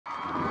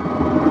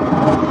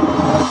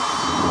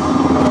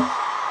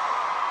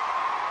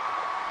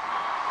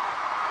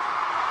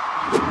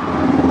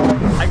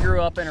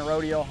up in a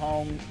rodeo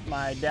home.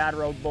 My dad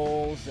rode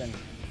bulls, and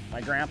my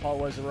grandpa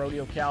was a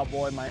rodeo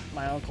cowboy.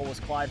 My uncle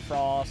was Clyde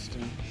Frost,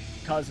 and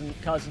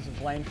cousins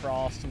of Lane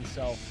Frost, and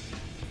so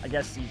I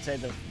guess you'd say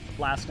the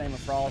last name of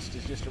Frost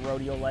is just a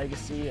rodeo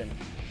legacy, and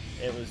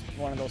it was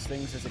one of those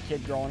things as a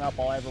kid growing up,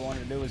 all I ever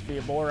wanted to do was be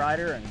a bull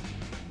rider, and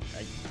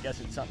I guess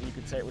it's something you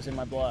could say it was in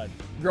my blood.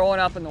 Growing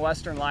up in the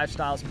Western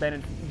lifestyles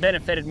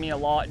benefited me a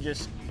lot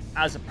just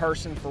as a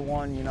person. For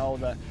one, you know,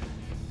 the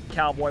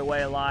cowboy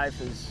way of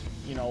life is,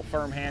 you know,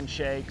 firm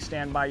handshake,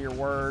 stand by your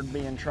word,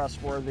 being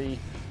trustworthy,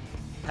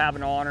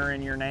 having honor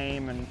in your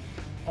name and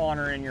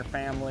honor in your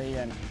family.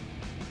 And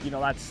you know,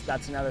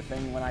 that's another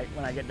thing when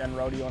I get done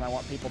rodeo, and I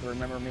want people to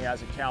remember me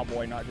as a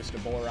cowboy, not just a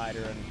bull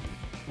rider. And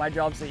my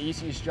job's the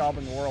easiest job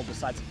in the world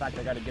besides the fact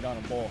I got to get on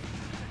a bull.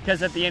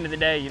 Because at the end of the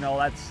day, you know,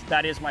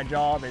 that is my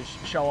job, is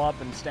show up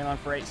and stay on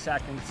for 8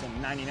 seconds,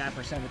 and 99%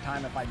 of the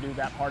time if I do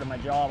that part of my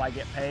job, I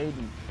get paid.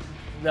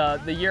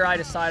 And the year I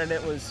decided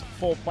it was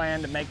full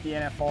plan to make the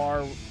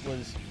NFR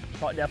was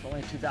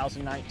definitely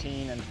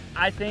 2019. And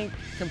I think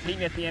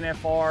competing at the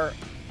NFR,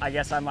 I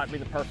guess I might be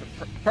the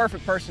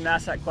perfect person to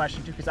ask that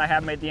question to, because I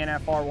have made the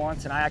NFR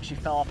once and I actually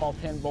fell off all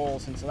 10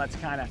 bulls, and so that's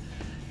kind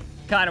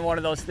of one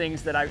of those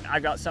things that I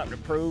got something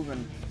to prove,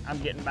 and I'm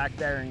getting back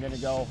there and going to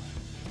go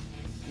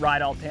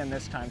ride all 10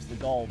 this time's the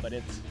goal. But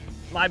it's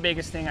my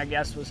biggest thing, I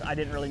guess, was I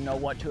didn't really know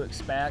what to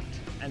expect,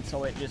 and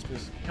so it just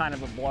was kind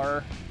of a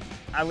blur.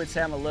 I would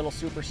say I'm a little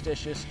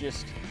superstitious,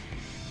 just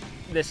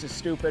this is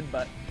stupid,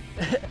 but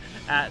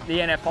at the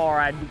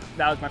NFR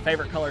that was my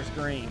favorite color is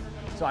green,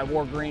 so I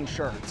wore green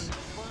shirts.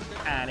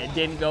 And it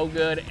didn't go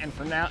good, and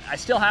for now, I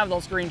still have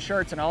those green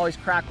shirts, and I always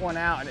crack one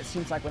out, and it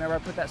seems like whenever I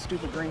put that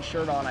stupid green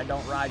shirt on, I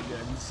don't ride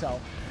good. And so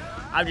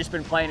I've just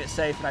been playing it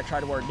safe, and I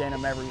try to wear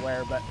denim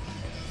everywhere. But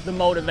the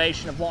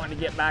motivation of wanting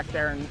to get back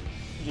there and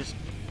just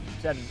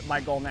said my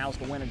goal now is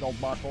to win a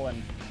gold buckle,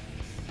 and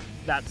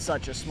that's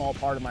such a small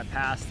part of my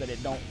past that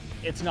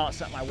it's not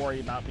something I worry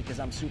about, because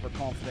I'm super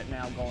confident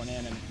now going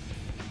in, and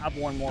I've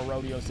won more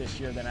rodeos this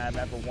year than I've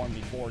ever won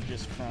before,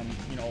 just from,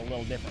 you know, a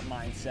little different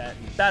mindset.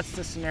 And that's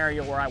the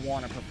scenario where I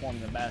want to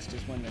perform the best,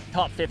 is when the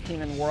top 15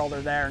 in the world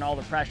are there and all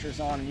the pressure's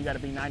on, and you got to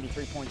be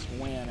 93 points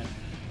to win. And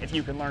if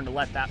you can learn to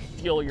let that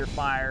fuel your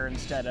fire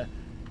instead of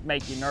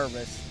make you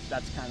nervous,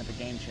 that's kind of a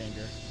game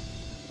changer.